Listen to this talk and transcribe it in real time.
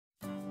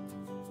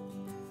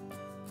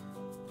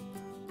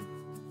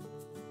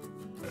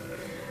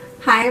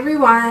Hi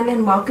everyone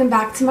and welcome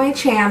back to my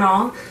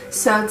channel.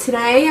 So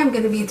today I'm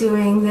going to be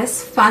doing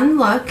this fun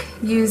look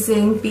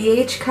using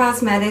BH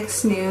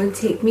Cosmetics' new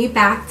Take Me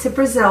Back to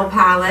Brazil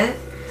palette.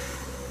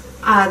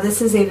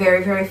 This is a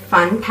very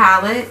fun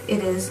palette.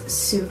 It is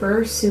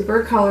super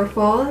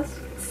colorful. As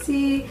you can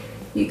see,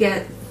 you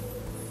get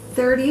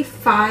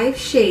 35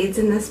 shades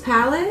in this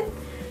palette.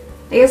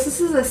 I guess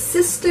this is a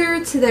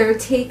sister to their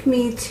Take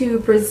Me to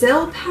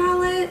Brazil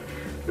palette.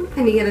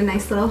 And you get a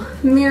nice little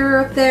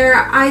mirror up there.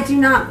 I do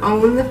not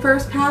own the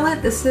first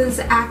palette. This is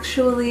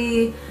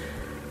actually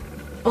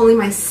only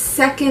my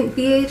second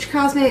BH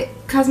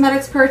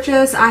Cosmetics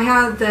purchase. I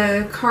have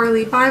the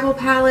Carly Bible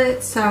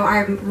palette, so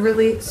I'm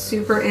really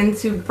super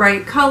into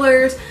bright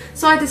colors.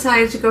 So I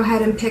decided to go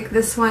ahead and pick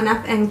this one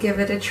up and give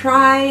it a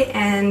try,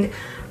 and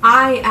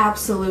I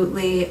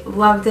absolutely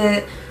loved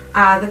it.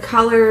 The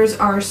colors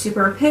are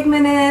super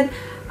pigmented.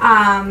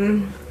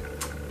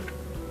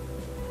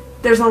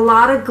 There's a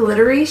lot of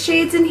glittery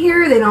shades in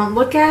here. They don't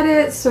look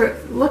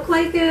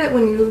like it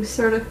when you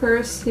sort of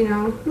first,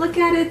 look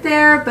at it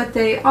there, but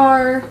they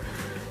are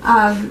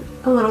a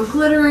little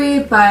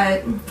glittery,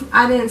 but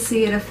I didn't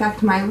see it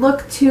affect my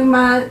look too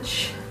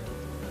much.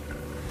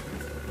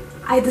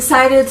 I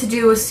decided to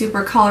do a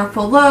super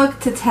colorful look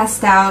to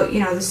test out,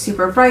 the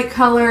super bright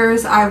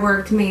colors. I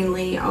worked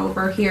mainly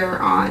over here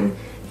on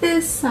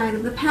this side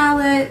of the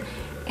palette,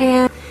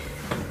 and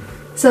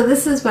so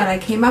this is what I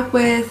came up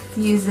with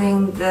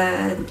using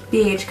the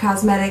BH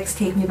Cosmetics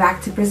Take Me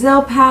Back to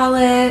Brazil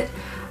palette.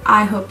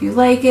 I hope you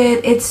like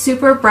it. It's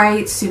super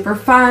bright, super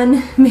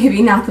fun.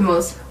 Maybe not the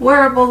most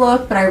wearable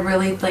look, but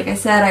like I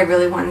said, I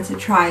really wanted to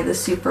try the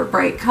super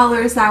bright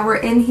colors that were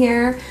in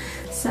here.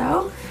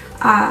 So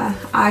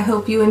I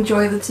hope you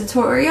enjoy the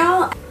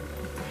tutorial.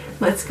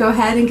 Let's go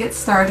ahead and get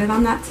started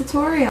on that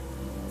tutorial.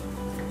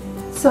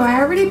 So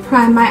I already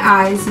primed my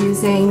eyes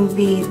using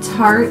the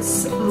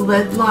Tarte's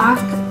Lid Lock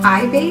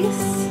Eye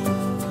Base.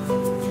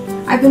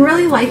 I've been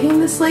really liking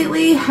this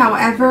lately,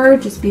 however,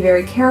 just be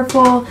very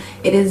careful.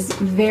 It is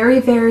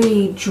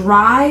very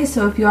dry,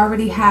 so if you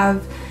already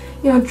have,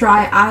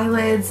 dry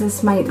eyelids,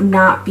 this might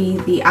not be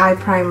the eye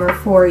primer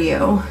for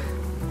you.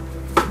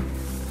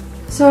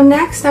 So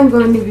next I'm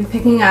going to be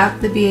picking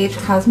up the BH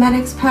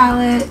Cosmetics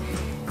palette,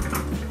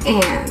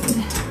 and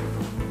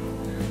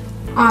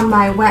on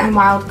my Wet n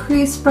Wild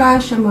crease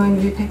brush, I'm going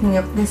to be picking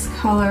up this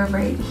color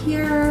right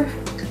here.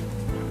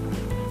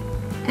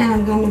 And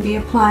I'm going to be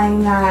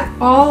applying that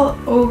all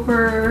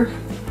over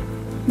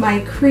my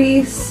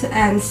crease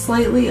and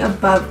slightly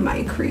above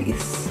my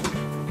crease.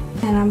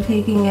 And I'm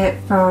taking it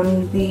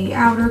from the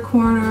outer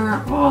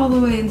corner all the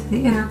way into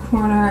the inner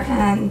corner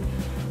and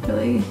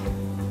really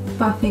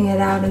buffing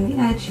it out in the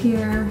edge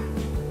here.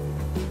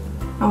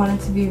 I want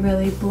it to be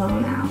really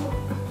blown out.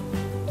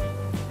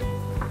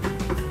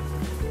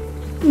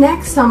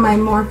 Next, on my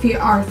Morphe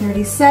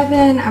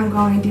R37, I'm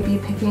going to be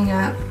picking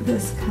up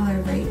this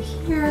color right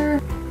here,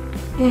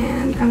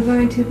 and I'm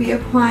going to be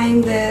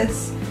applying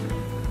this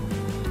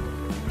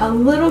a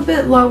little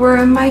bit lower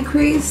in my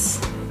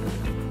crease.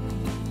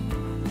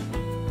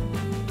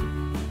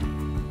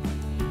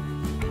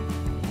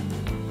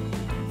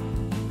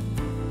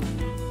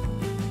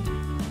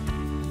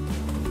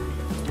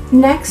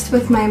 Next,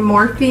 with my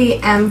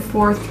Morphe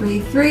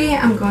M433,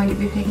 I'm going to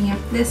be picking up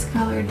this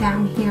color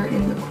down here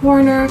in the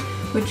corner,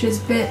 which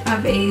is a bit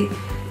of a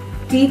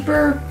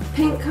deeper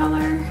pink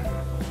color.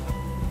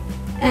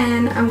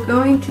 And I'm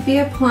going to be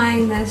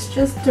applying this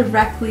just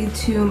directly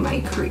to my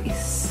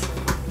crease.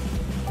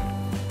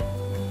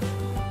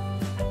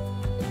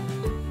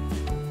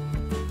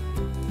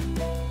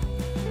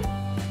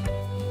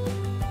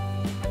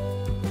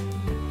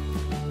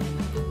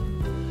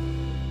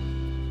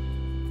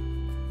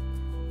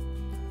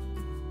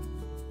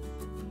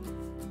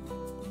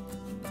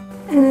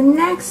 And then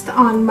next,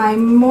 on my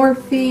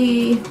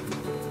Morphe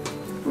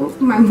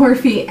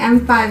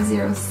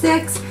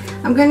M506,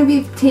 I'm going to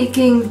be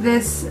taking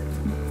this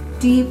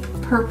deep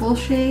purple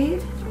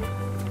shade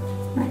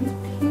right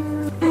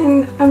here,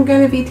 and I'm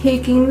going to be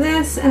taking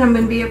this and I'm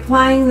going to be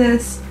applying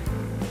this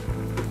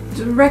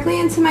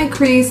directly into my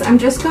crease. I'm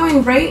just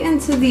going right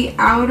into the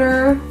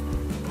outer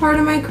part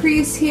of my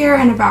crease here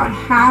and about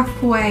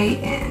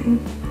halfway in.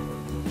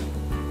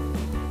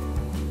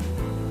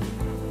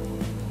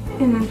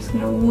 And I'm just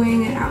going to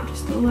wing it out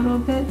just a little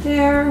bit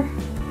there.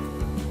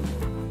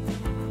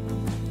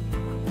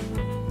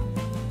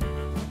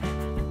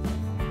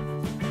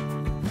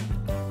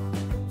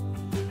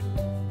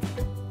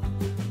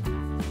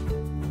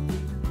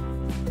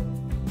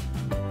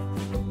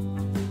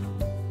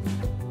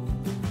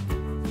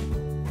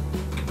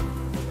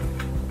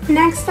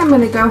 Next, I'm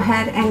going to go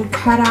ahead and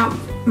cut out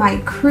my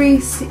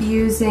crease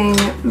using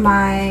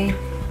my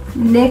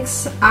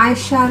NYX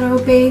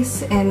eyeshadow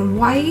base in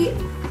white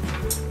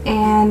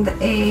and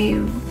a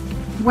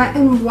Wet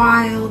n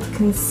Wild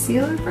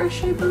concealer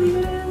brush, I believe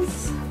it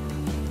is.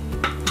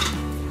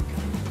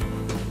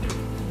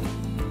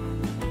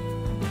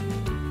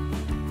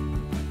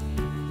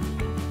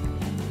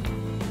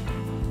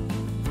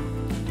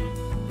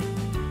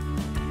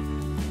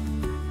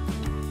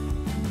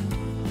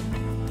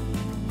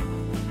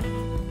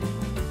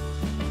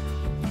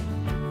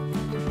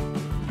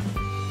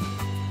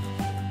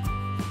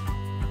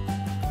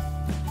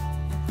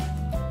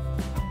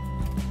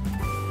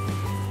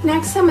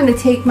 Next, I'm going to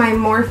take my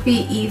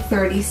Morphe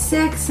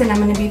E36 and I'm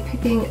going to be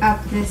picking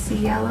up this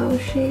yellow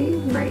shade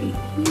right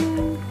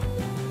here.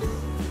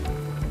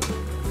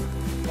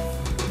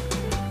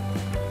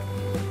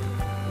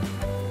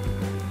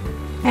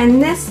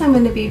 And this I'm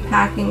going to be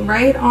packing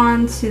right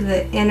onto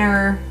the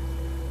inner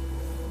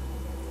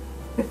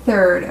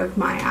third of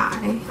my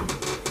eye.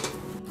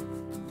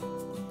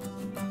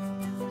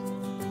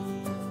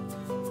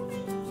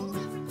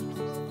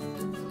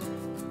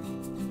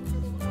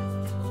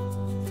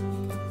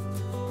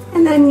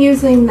 And then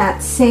using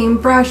that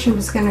same brush, I'm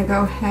just going to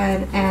go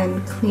ahead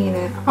and clean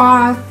it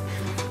off.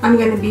 I'm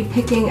going to be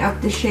picking up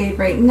the shade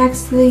right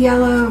next to the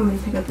yellow. I'm going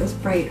to pick up this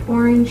bright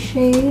orange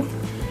shade,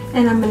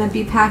 and I'm going to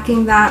be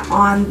packing that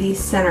on the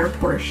center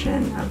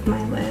portion of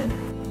my lid.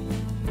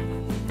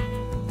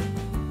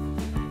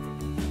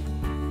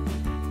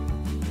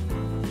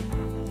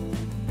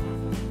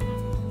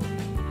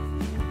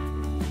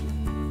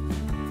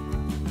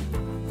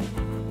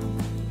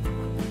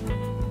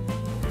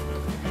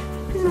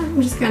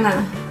 I'm just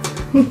gonna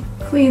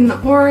clean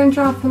the orange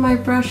off of my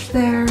brush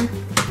there.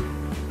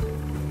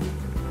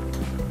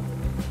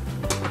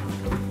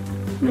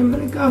 And I'm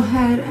gonna go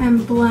ahead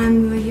and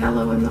blend the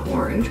yellow and the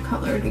orange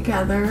color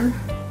together.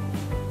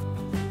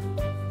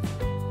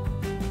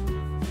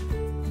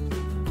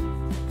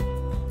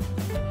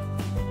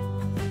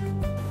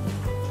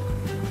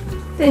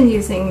 Then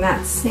using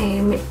that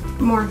same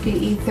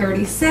Morphe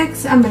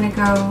E36, I'm gonna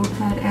go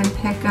ahead and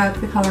pick up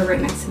the color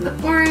right next to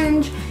the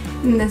orange.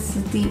 And this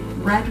is deep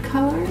red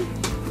color.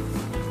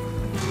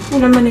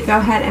 And I'm going to go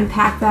ahead and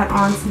pack that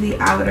onto the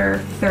outer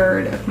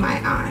third of my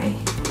eye.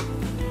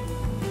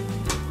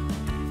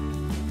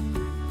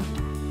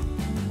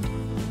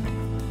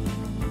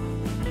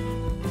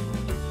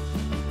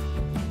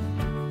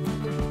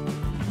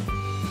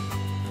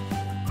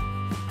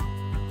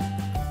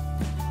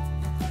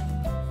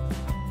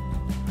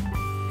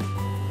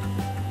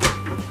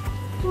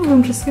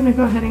 I'm just going to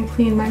go ahead and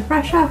clean my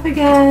brush off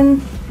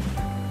again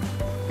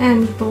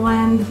and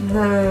blend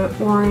the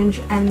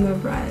orange and the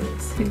red.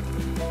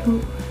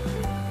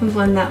 And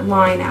blend that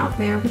line out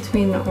there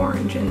between the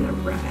orange and the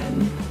red.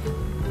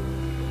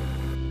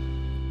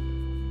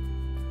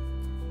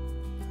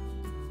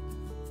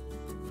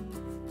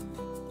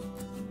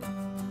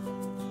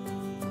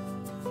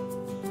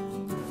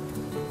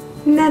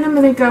 And then I'm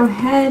going to go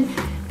ahead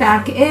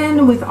back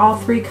in with all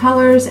three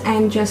colors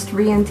and just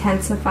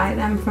re-intensify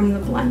them from the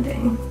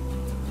blending.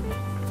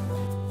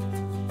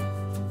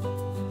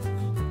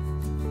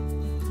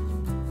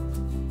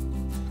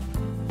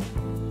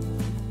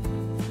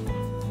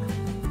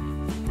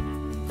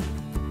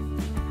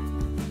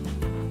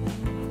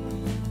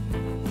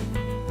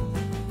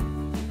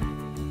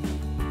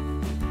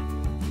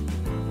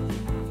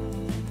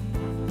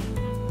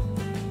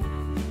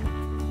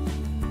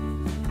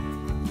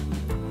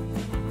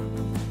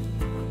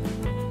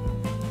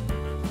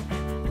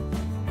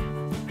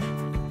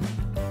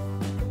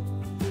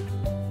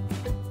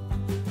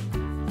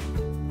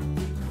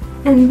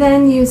 And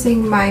then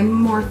using my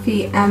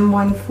Morphe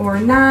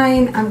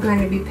M149, I'm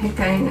going to be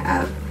picking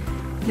up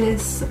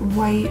this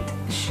white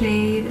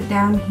shade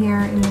down here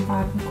in the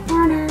bottom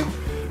corner,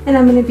 and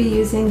I'm going to be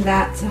using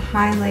that to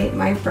highlight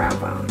my brow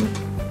bone.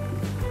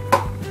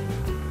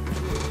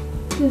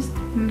 Just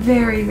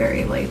very,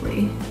 very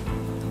lightly.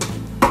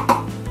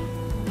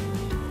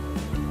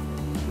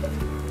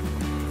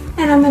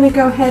 And I'm going to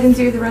go ahead and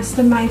do the rest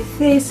of my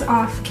face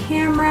off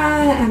camera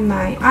and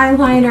my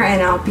eyeliner, and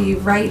I'll be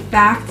right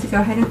back to go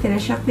ahead and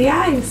finish up the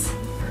eyes.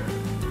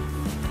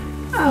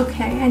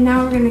 Okay, and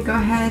now we're going to go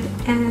ahead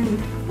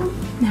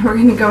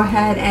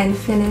and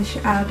finish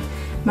up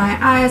my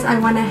eyes. I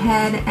went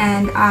ahead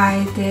and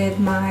I did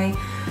my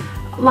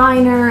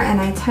liner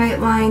and I tight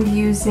lined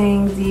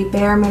using the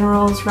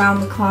BareMinerals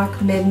Round the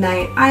Clock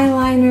Midnight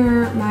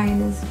Eyeliner.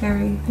 Mine is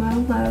very well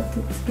loved,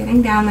 it's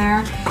getting down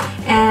there.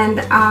 And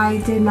I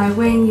did my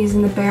wing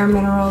using the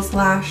BareMinerals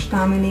Lash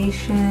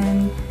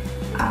Domination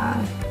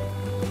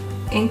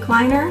ink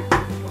liner.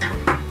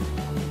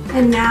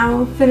 And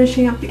now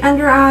finishing up the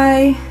under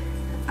eye,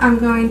 I'm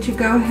going to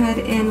go ahead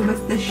in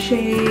with the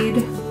shade,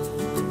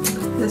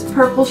 this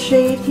purple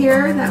shade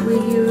here that we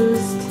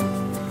used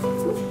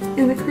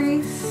in the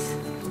crease.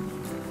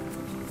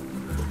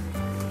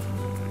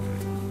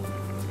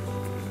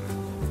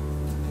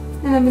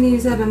 And I'm going to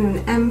use that on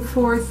an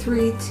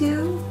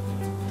M432.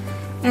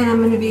 And I'm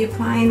going to be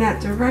applying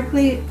that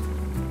directly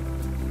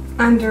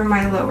under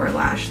my lower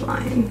lash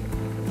line,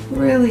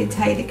 really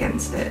tight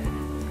against it.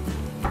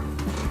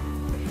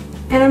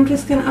 And I'm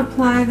just going to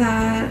apply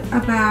that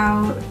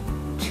about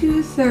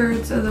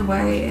 2/3 of the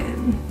way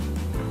in.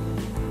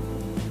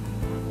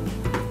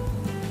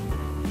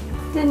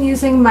 Then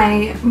using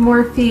my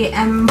Morphe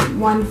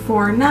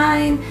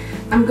M149,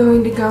 I'm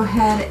going to go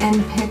ahead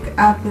and pick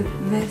up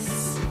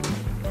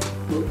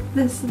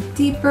this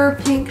deeper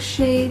pink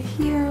shade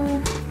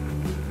here.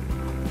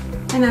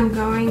 And I'm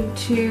going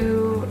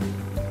to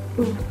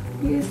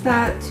use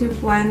that to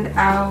blend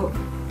out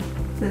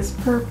this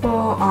purple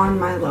on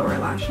my lower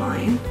lash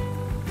line.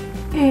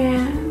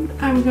 And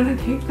I'm going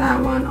to take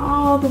that one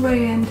all the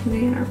way into the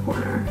inner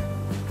corner.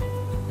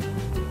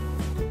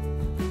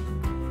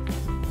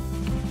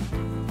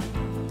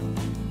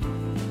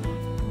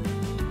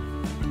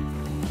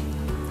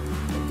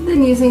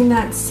 Then using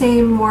that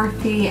same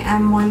Morphe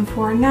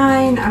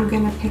M149, I'm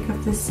going to pick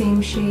up the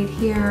same shade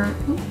here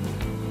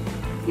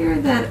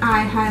that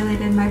I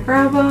highlighted my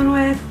brow bone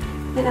with,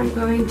 and I'm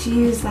going to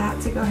use that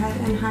to go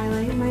ahead and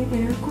highlight my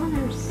inner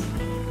corners.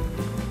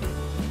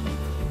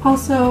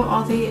 Also,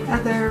 all the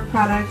other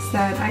products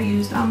that I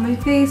used on my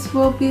face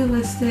will be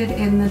listed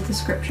in the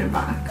description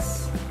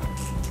box.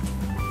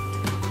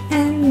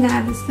 And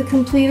that is the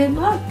completed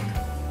look.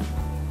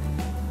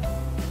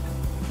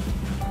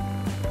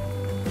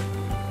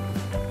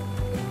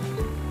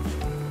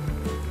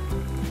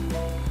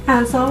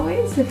 As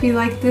always, if you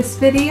like this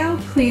video,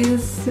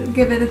 please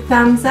give it a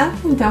thumbs up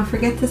and don't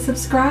forget to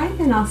subscribe,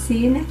 and I'll see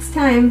you next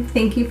time.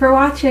 Thank you for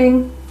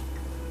watching.